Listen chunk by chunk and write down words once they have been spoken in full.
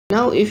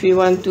Now if we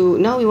want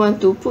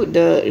to put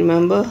the,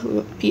 remember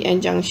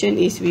PN junction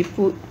is we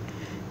put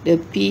the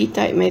P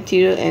type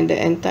material and the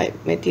N type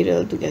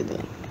material together.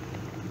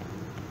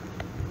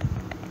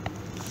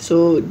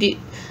 So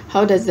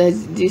how does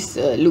this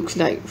looks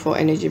like for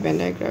energy band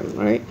diagram,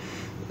 right?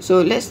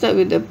 So let's start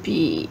with the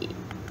P.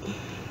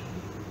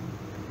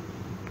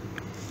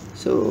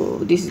 So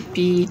this is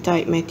P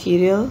type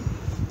material.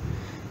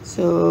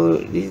 So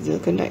this is the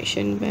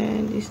conduction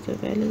band, this is the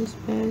valence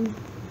band.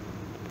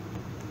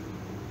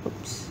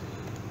 Oops.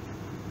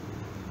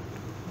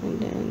 And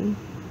then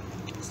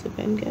it's the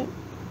band gap.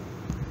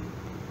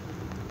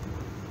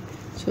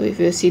 So if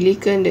you're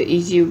silicon, the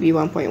Eg will be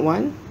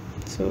 1.1.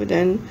 So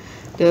then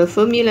the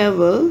Fermi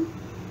level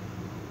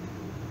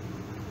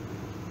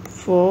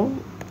for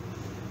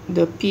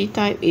the P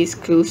type is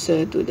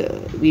closer to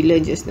the, we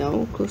learned just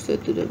now, closer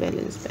to the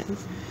valence band,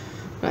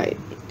 right?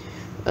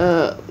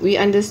 We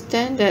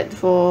understand that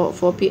for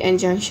PN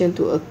junction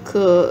to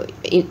occur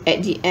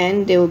at the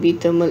end, there will be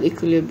thermal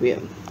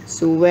equilibrium.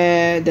 So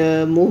where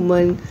the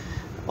movement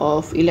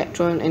of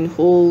electron and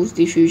holes,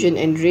 diffusion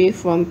and ray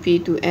from P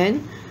to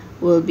N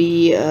will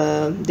be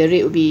the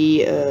rate will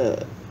be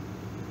it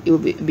will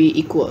be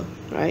equal,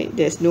 right?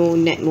 There's no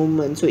net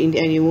movement, so in the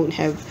end you won't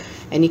have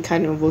any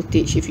kind of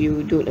voltage if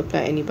you don't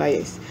apply any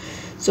bias.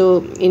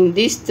 So in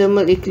this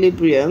thermal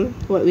equilibrium,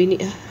 what we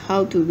need,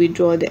 how to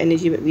withdraw the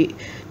energy,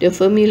 the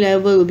Fermi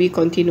level will be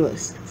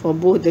continuous for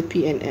both the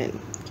P and N.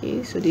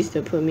 Okay, so this is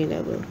the Fermi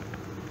level.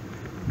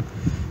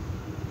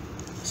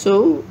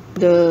 So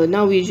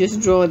now we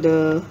just draw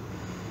the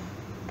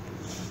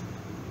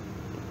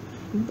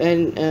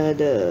band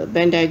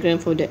diagram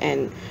for the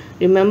N.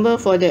 Remember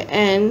for the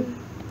N,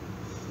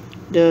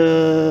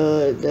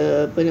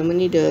 the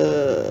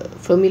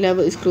Fermi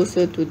level is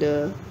closer to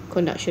the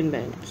conduction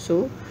band.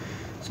 So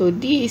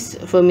this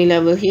Fermi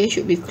level here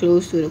should be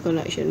close to the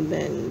conduction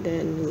band.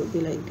 Then it will be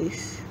like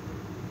this.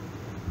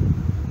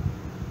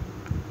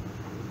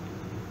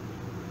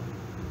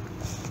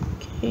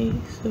 Okay,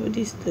 so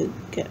this is the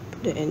gap,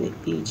 the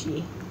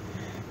NEG,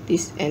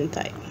 this N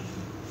type.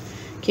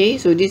 Okay,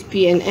 so this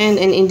P and N,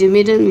 and in the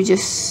middle we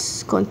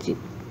just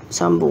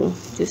sambung,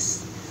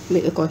 just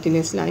make a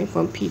continuous line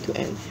from P to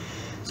N.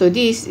 So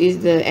this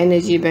is the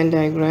energy band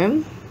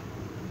diagram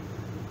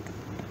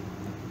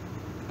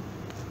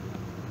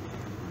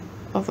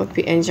of a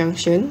PN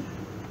junction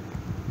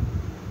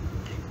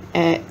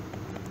at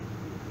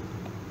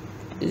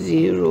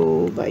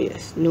zero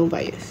bias, no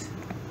bias.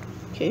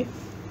 Okay.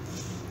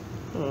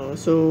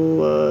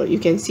 So you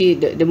can see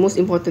the most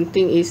important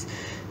thing is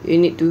you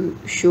need to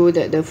show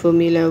that the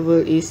Fermi level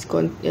is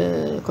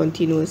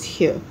continuous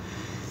here.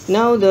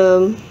 Now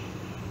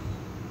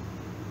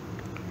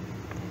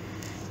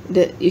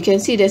you can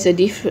see there's a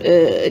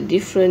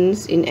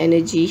difference in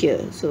energy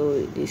here.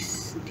 So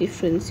this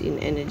difference in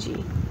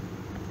energy.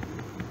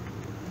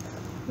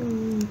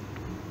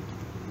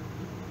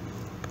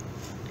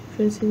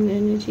 Difference in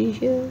energy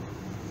here.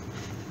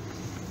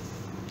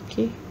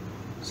 Okay,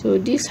 so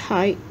this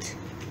height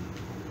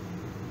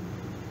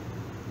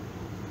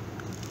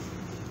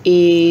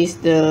is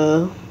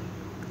the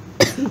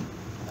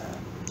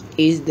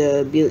is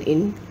the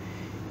built-in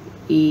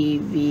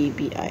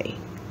EVBI.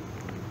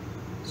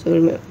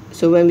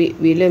 So when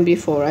we learned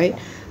before, right,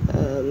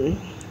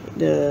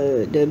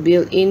 the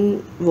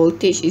built-in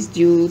voltage is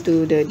due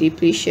to the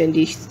depletion,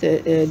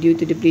 due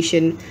to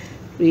depletion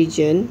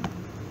region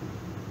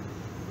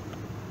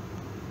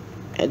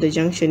at the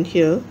junction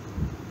here,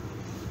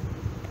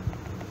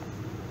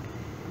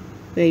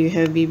 where you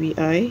have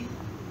VBI,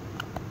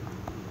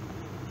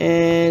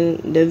 and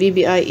the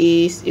VBI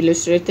is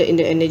illustrated in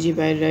the energy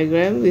band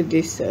diagram with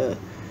this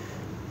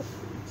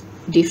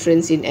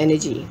difference in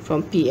energy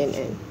from P and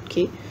N.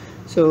 Okay,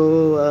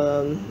 so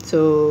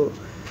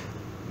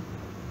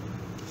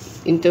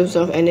in terms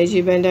of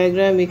energy band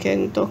diagram, we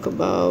can talk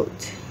about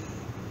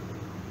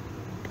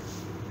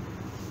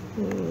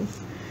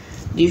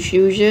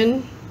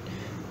diffusion.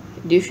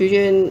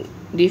 Diffusion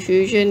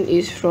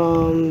is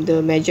from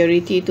the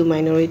majority to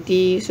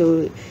minority.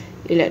 So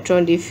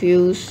electron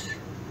diffuse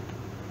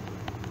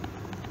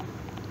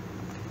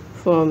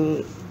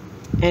from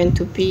N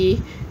to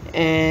P,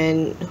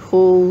 and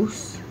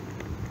holes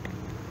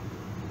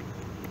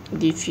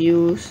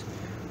diffuse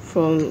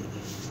from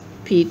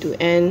P to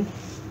N.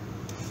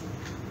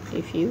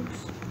 Diffuse.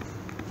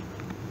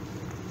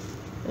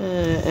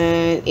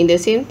 And in the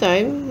same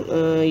time,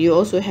 you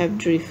also have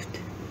drift.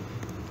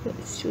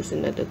 Let's choose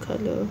another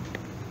color.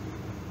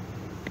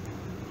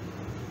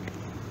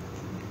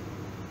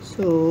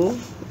 So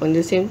on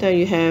the same time,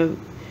 you have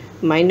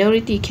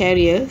minority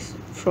carriers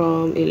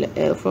from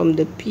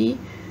the P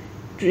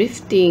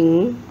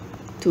drifting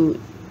to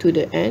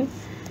the N,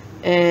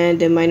 and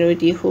the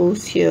minority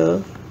holes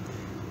here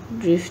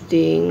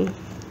drifting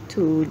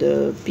to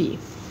the P.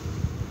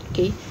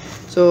 Okay,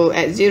 so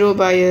at zero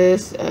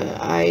bias,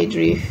 I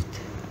drift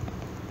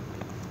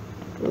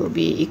will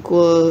be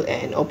equal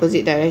and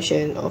opposite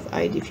direction of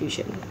I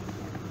diffusion.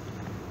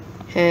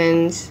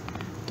 Hence,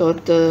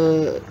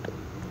 total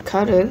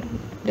current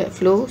that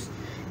flows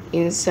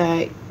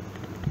inside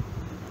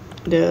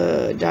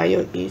the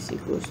diode is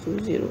equals to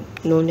 0,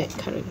 no net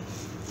current.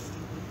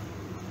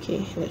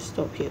 Okay, let's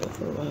stop here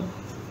for a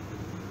while.